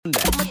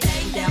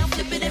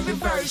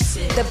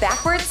The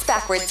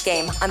Backwards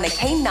game on the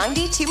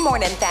K92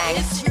 Morning Thing.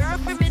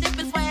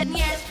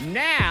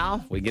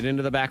 Now we get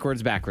into the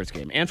backwards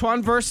game.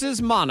 Antoine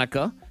versus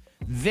Monica.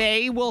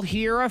 They will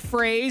hear a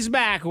phrase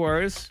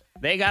backwards.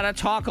 They got to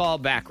talk all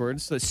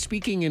backwards. So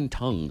speaking in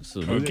tongues.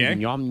 Okay.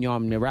 Yum,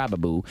 yum,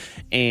 nirababoo.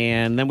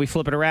 And then we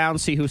flip it around,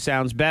 see who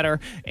sounds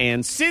better.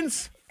 And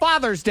since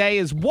Father's Day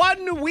is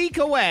 1 week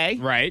away.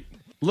 Right.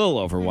 A little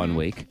over 1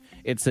 week.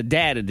 It's a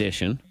dad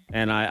edition.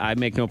 And I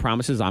make no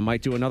promises. I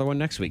might do another one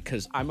next week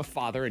because I'm a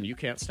father and you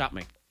can't stop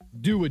me.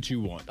 Do what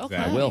you want. Okay.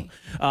 I will.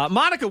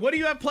 Monica, what do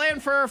you have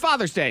planned for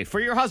Father's Day for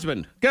your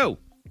husband? Go.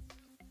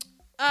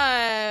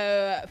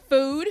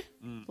 Food.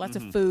 Lots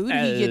of food.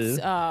 He gets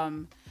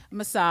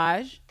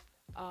massage.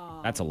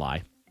 That's a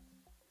lie.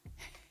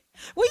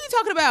 What are you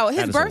talking about?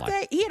 That His is a lie.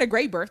 birthday? He had a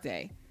great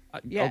birthday.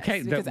 Yes,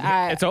 okay, because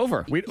it's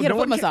over. He had a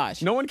foot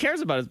massage. No one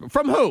cares about it.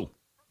 From who?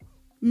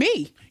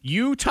 Me.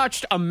 You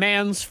touched a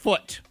man's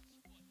foot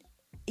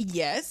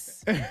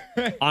Yes.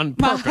 on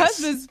My purpose.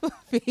 husband's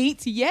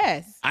feet.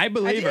 Yes. I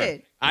believe her.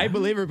 did. I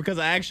believe her because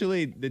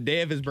the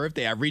day of his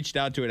birthday, I reached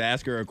out to her to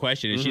ask her a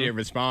question and she didn't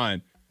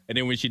respond. And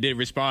then when she did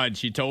respond,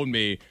 she told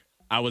me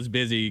I was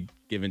busy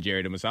giving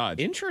Jared a massage.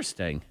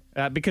 Interesting.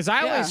 Because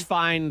I always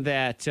find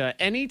that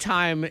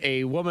anytime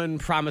a woman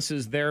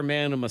promises their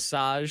man a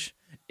massage,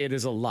 it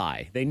is a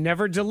lie. They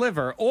never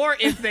deliver. Or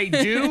if they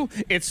do,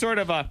 it's sort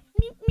of a,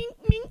 ming, ming,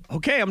 ming.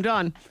 Okay, I'm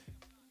done.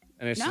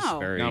 And it's just No.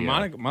 very... Now,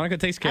 Monica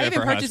takes care I of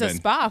even her purchased husband.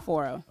 a spa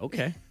for him.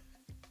 Okay.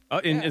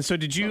 And so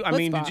did you, I Foot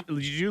mean, spa.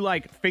 did you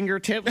like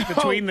fingertips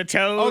between the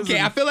toes? Okay,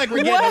 and- I feel like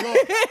we're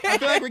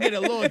getting a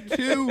little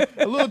too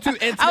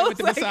intimate I with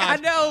the was like, massage. I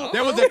know.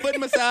 There was a foot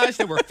massage,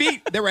 there were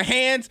feet, there were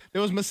hands,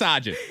 there was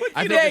massaging.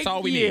 I think that's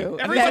all we need. you.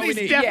 That's all we Everybody's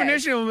need.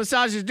 definition of a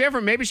massage is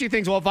different. Maybe she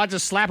thinks, well, if I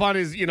just slap on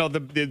his,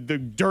 the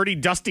dirty,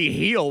 dusty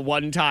heel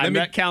one time,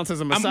 that counts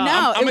as a massage.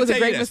 No, it was a tell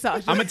you great this.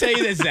 massage. I'm gonna tell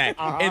you this, Zach.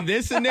 In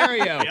this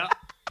scenario,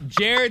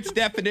 Jared's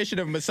definition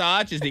of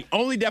massage is the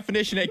only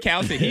definition that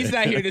counts, and he's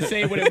not here to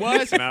say what it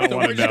was. And I don't so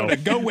wanna we're just know. gonna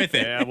go with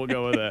it. Yeah, we'll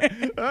go with that.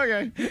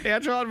 Okay.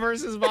 Antoine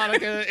versus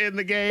Monica in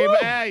the game.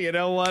 You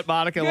know what,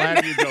 Monica? Why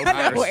do you go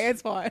No, first?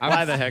 Antoine.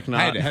 Why the heck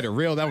not? I had to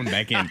reel that one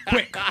back in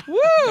quick. Woo,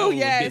 Was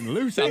yes. getting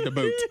loose out the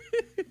boot.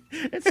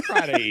 It's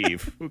Friday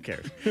Eve. Who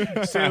cares?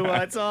 So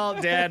it's all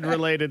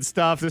dad-related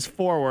stuff. This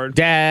forward.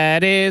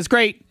 Dad is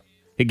great.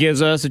 He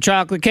gives us a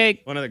chocolate cake.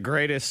 One of the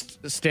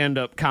greatest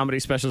stand-up comedy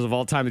specials of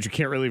all time that you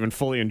can't really even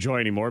fully enjoy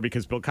anymore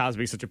because Bill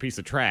Cosby's such a piece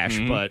of trash.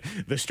 But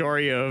the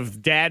story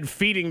of dad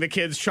feeding the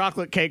kids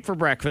chocolate cake for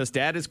breakfast.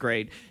 Dad is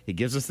great. He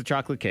gives us the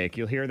chocolate cake.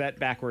 You'll hear that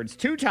backwards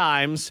 2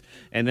 times,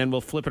 and then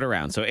we'll flip it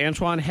around. So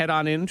Antoine, head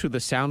on into the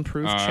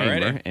soundproof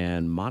chamber, Alrighty.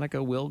 and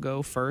Monica will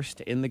go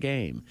first in the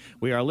game.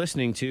 We are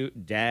listening to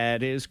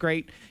Dad is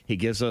Great. He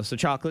gives us a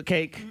chocolate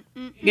cake.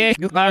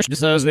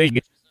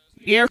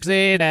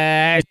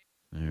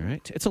 All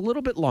right. It's a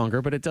little bit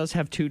longer, but it does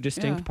have 2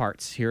 distinct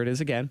parts. Here it is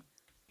again.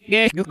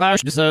 Just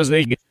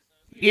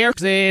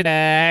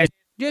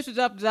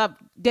up,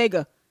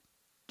 digger.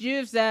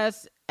 Just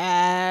as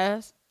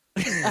ass.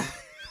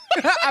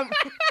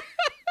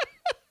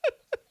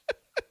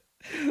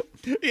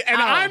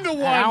 And I'm the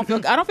one. I don't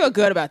feel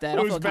good about that. I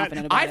don't who's feel bad.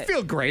 confident about I it.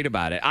 feel great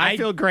about it. I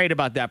feel great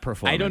about that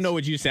performance. I don't know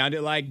what you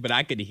sounded like, but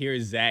I could hear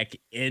Zach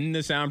in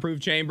the soundproof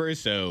chamber,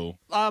 so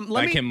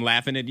him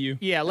laughing at you.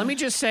 Yeah, let me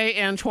just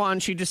say, Antoine,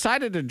 she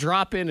decided to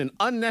drop in an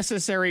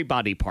unnecessary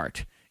body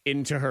part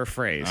into her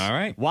phrase. All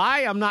right. Why?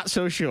 I'm not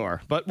so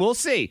sure, but we'll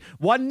see.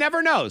 One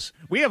never knows.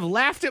 We have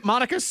laughed at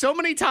Monica so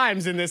many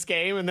times in this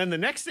game, and then the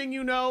next thing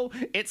you know,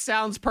 it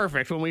sounds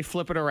perfect when we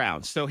flip it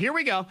around. So here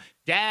we go.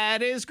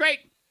 Dad is great.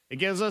 It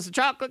gives us a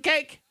chocolate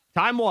cake.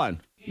 Time 1.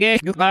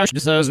 That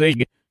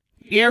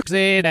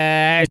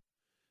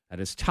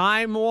is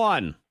time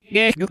 1.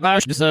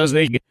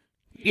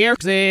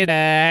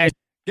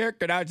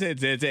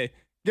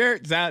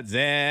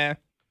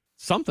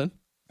 Something.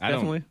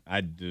 Definitely.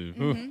 I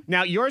do.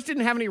 Now, yours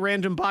didn't have any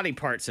random body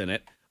parts in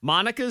it.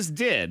 Monica's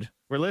did.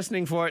 We're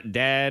listening for it.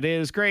 Dad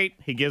is great.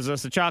 He gives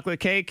us a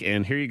chocolate cake.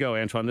 And here you go,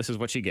 Antoine. This is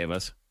what she gave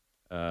us.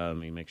 Let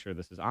me make sure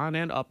this is on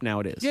and up. Now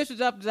it is. Just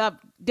up,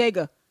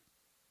 digger.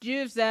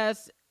 Just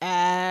as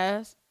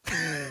ass.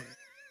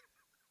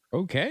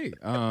 Okay.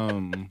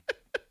 I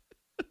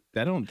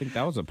don't think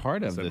that was a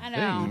part of the I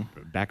know.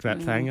 thing. Back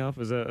that thing up.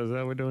 Is that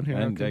what we're doing here?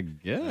 And Okay. I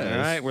guess. All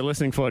right, we're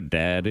listening for it.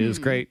 Dad is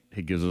great.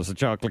 He gives us a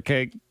chocolate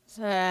cake.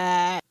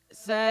 Okay.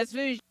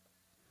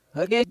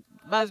 Okay.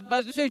 I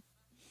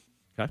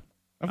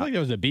feel like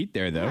there was a beat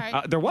there, though. All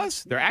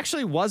right. There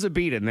actually was a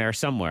beat in there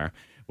somewhere.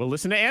 We'll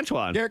listen to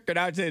Antoine.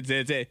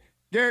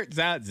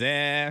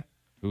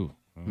 Ooh.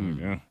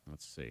 Yeah.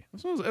 Let's see.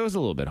 It was a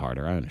little bit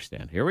harder. I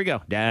understand. Here we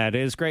go. Dad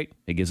is great.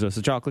 He gives us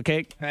a chocolate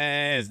cake.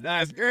 It's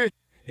not good.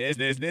 Is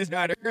this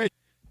not good?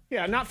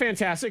 Yeah, not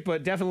fantastic,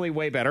 but definitely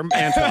way better.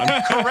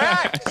 Antoine.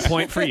 Correct.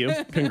 Point for you.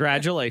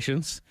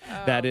 Congratulations.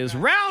 That is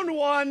round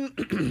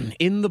 1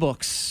 in the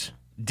books.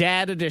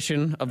 Dad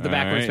edition of the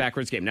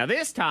backwards game. Now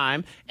this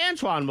time,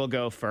 Antoine will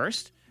go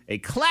first. A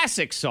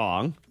classic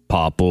song.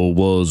 Papa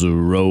was a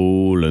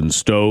rolling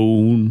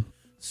stone.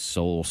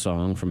 soul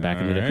song from back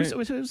in the day. All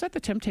right. Was that the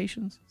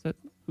Temptations? Is that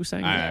who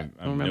sang I that?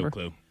 have no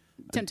clue.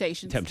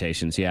 Temptations.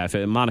 Temptations, yeah.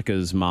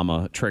 Monica's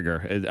mama,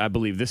 Trigger. I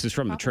believe this is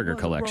from the Trigger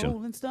collection.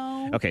 Rolling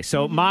Stone. Okay,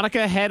 so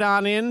Monica, head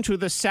on into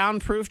the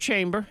soundproof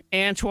chamber.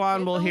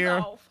 Antoine will goes hear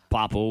off.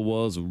 Papa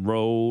was a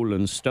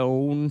rolling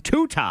stone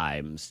 2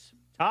 times.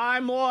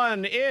 Time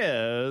 1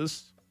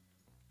 is...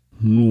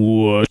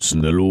 What's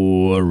the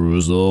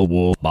lures of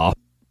Bob?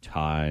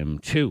 Time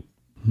 2.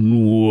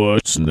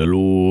 What's the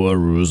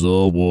lures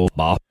of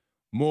Bob?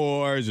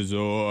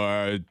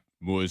 Musafa.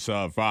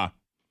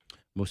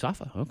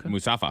 Musafa, okay.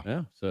 Musafa.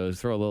 Yeah, so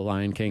throw a little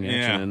Lion King action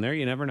Yeah. in there.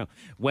 You never know.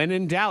 When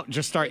in doubt,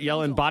 just start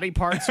yelling body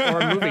parts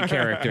or movie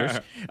characters.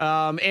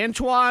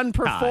 Antoine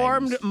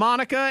performed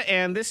Monica,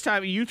 and this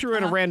time you threw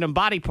in a random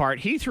body part.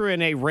 He threw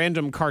in a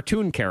random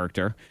cartoon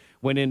character,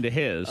 went into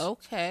his.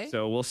 Okay.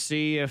 So we'll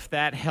see if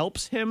that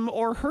helps him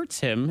or hurts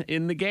him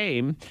in the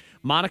game.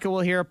 Monica will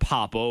hear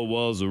Papa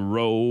was a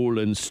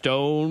rolling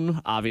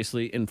stone.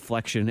 Obviously,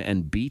 inflection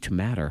and beat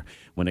matter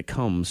when it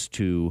comes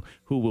to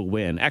who will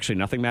win. Actually,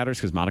 nothing matters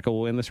because Monica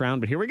will win this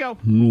round, but here we go.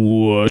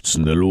 What's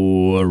the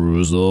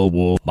lures of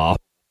Bob?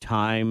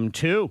 Time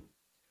 2.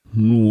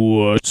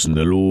 What's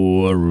the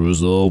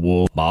lures of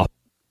Bob?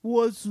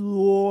 What's the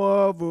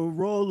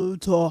roller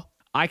top?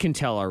 I can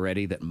tell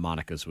already that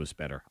Monica's was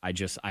better. I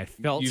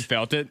felt... You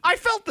felt it? I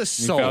felt the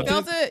soul. felt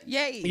Felt it?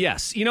 Yay.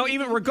 Yes. You know,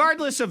 even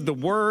regardless of the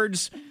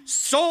words,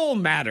 soul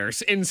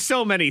matters in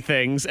so many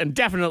things, and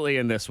definitely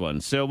in this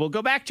one. So we'll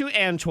go back to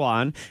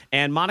Antoine,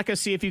 and Monica,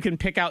 see if you can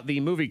pick out the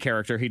movie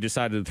character he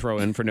decided to throw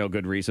in for no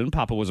good reason.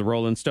 Papa was a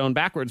Rolling Stone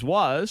backwards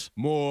was...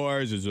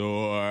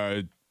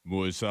 Musafa.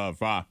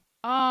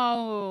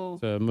 Oh.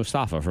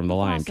 Mustafa from The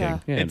Lion King.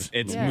 Mufasa. Yeah,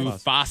 It's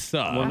Yes. Mufasa.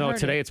 well, I no, heard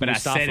today it. it's but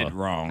Mustafa. I said it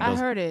wrong. I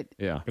heard it.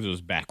 Yeah. Because it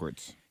was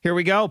backwards. Here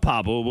we go.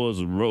 Papa was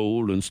a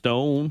Rolling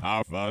Stone.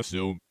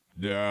 You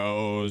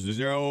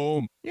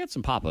You had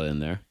some Papa in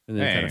there, and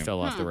then it kind of Hey.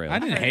 fell off the rails. I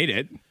didn't hate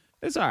it.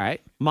 It's all right.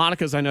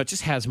 Monica's, I know, it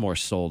just has more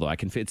soul, though.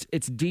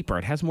 It's deeper.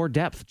 It has more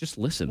depth. Just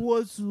listen.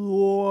 What's the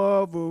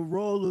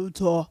roller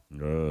top?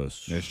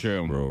 Yes. That's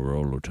true.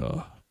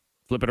 Rollota.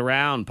 Flip it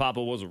around.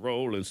 Papa was a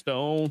Rolling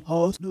Stone.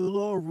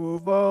 Hostile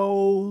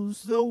revolves.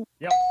 So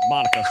Yep,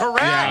 Monica.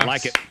 Correct. Yeah, I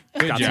like it.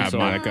 Good Got some job, soul.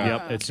 Monica.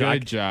 Yep, it's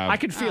Good job. I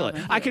could feel it.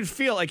 I could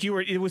feel like you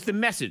were. It was the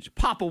message.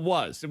 Papa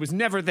was. It was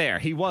never there.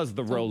 He was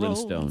the Rolling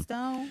Stone.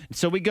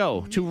 So we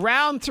go to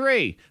round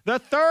 3, the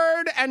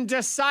third and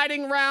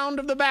deciding round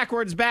of the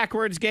backwards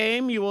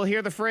game. You will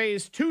hear the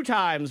phrase 2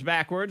 times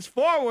backwards.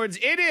 Forwards,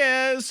 it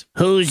is.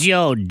 Who's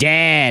your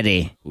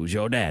daddy? Who's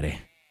your daddy?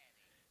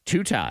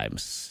 2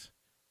 times.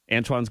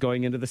 Antoine's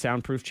going into the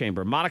soundproof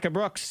chamber. Monica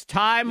Brooks,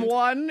 time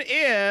 1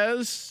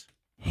 is...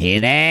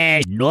 Hear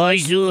that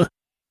noise?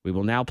 We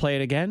will now play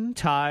it again.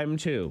 Time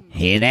 2.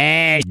 Hear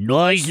that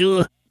noise?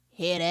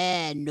 hear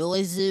that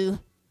noise.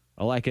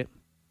 I like it.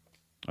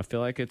 I feel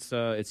like it's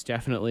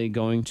definitely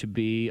going to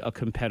be a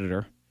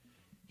competitor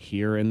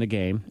here in the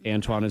game.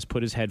 Antoine has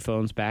put his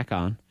headphones back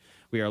on.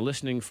 We are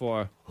listening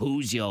for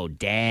Who's Your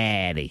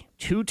Daddy?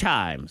 2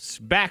 times.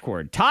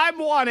 Backward. Time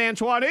 1,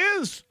 Antoine,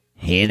 is...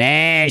 Hear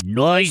that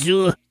noise?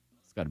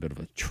 It's got a bit of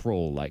a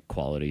troll-like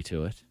quality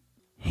to it.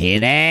 Hear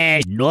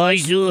that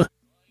noise? Hear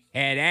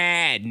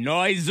that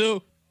noise? I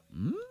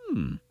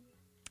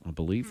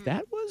believe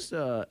that was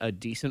a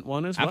decent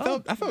one as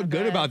well. I felt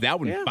good about that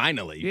one Yeah.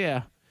 finally.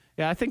 Yeah.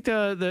 Yeah, I think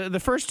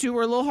the first 2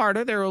 were a little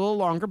harder. They were a little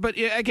longer. But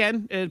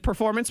again,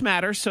 performance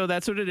matters, so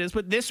that's what it is.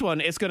 But this one,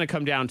 it's going to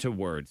come down to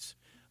words.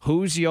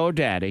 Who's your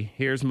daddy?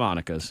 Here's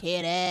Monica's.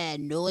 Hear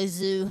that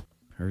noise.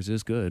 Hers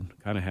is good.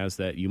 Kind of has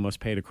that you must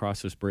pay to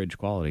cross this bridge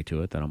quality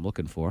to it that I'm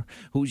looking for.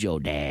 Who's your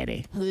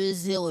daddy?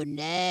 Who's your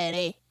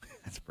daddy?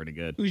 That's pretty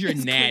good. Who's your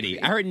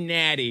natty? I heard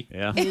natty.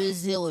 Yeah.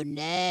 Who's your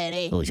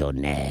daddy? Who's your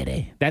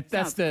natty? That's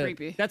Sounds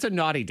creepy. That's a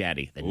naughty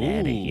daddy. The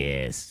natty,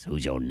 yes.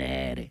 Who's your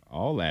natty?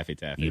 All Laffy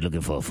Taffy. You looking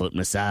for a foot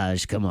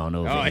massage? Come on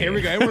over Oh, here. here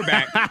we go. And we're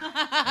back.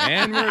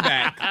 And we're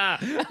back. All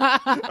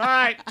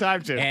right,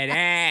 time to. Hear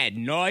that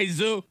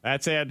noise?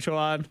 That's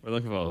Antoine. We're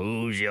looking for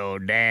Who's Your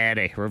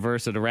Daddy?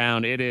 Reverse it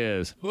around. It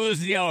is.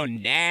 Who's your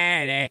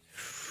natty?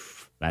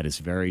 That is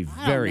very,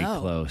 very know.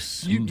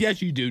 close.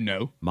 Yes, you do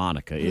know.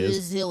 Monica is.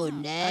 Who's your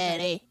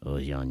daddy?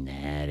 Who's your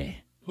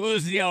natty?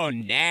 Who's your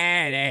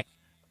natty?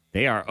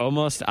 They are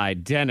almost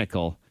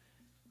identical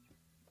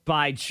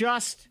by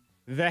just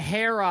the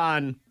hair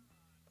on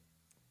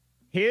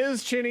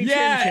his chinny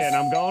Yes! chin chin.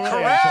 I'm going with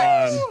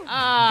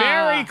Antoine.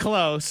 Very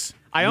close.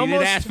 I You almost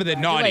didn't ask for the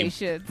naughty.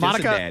 Congratulations. Just a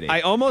Monica, daddy.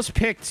 I almost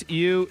picked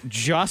you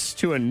just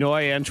to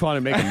annoy Antoine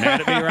and make him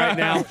mad at me right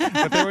now.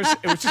 But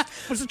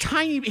it was a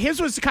tiny.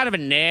 His was kind of a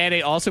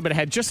natty also, but it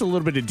had just a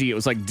little bit of D. It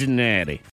was like natty.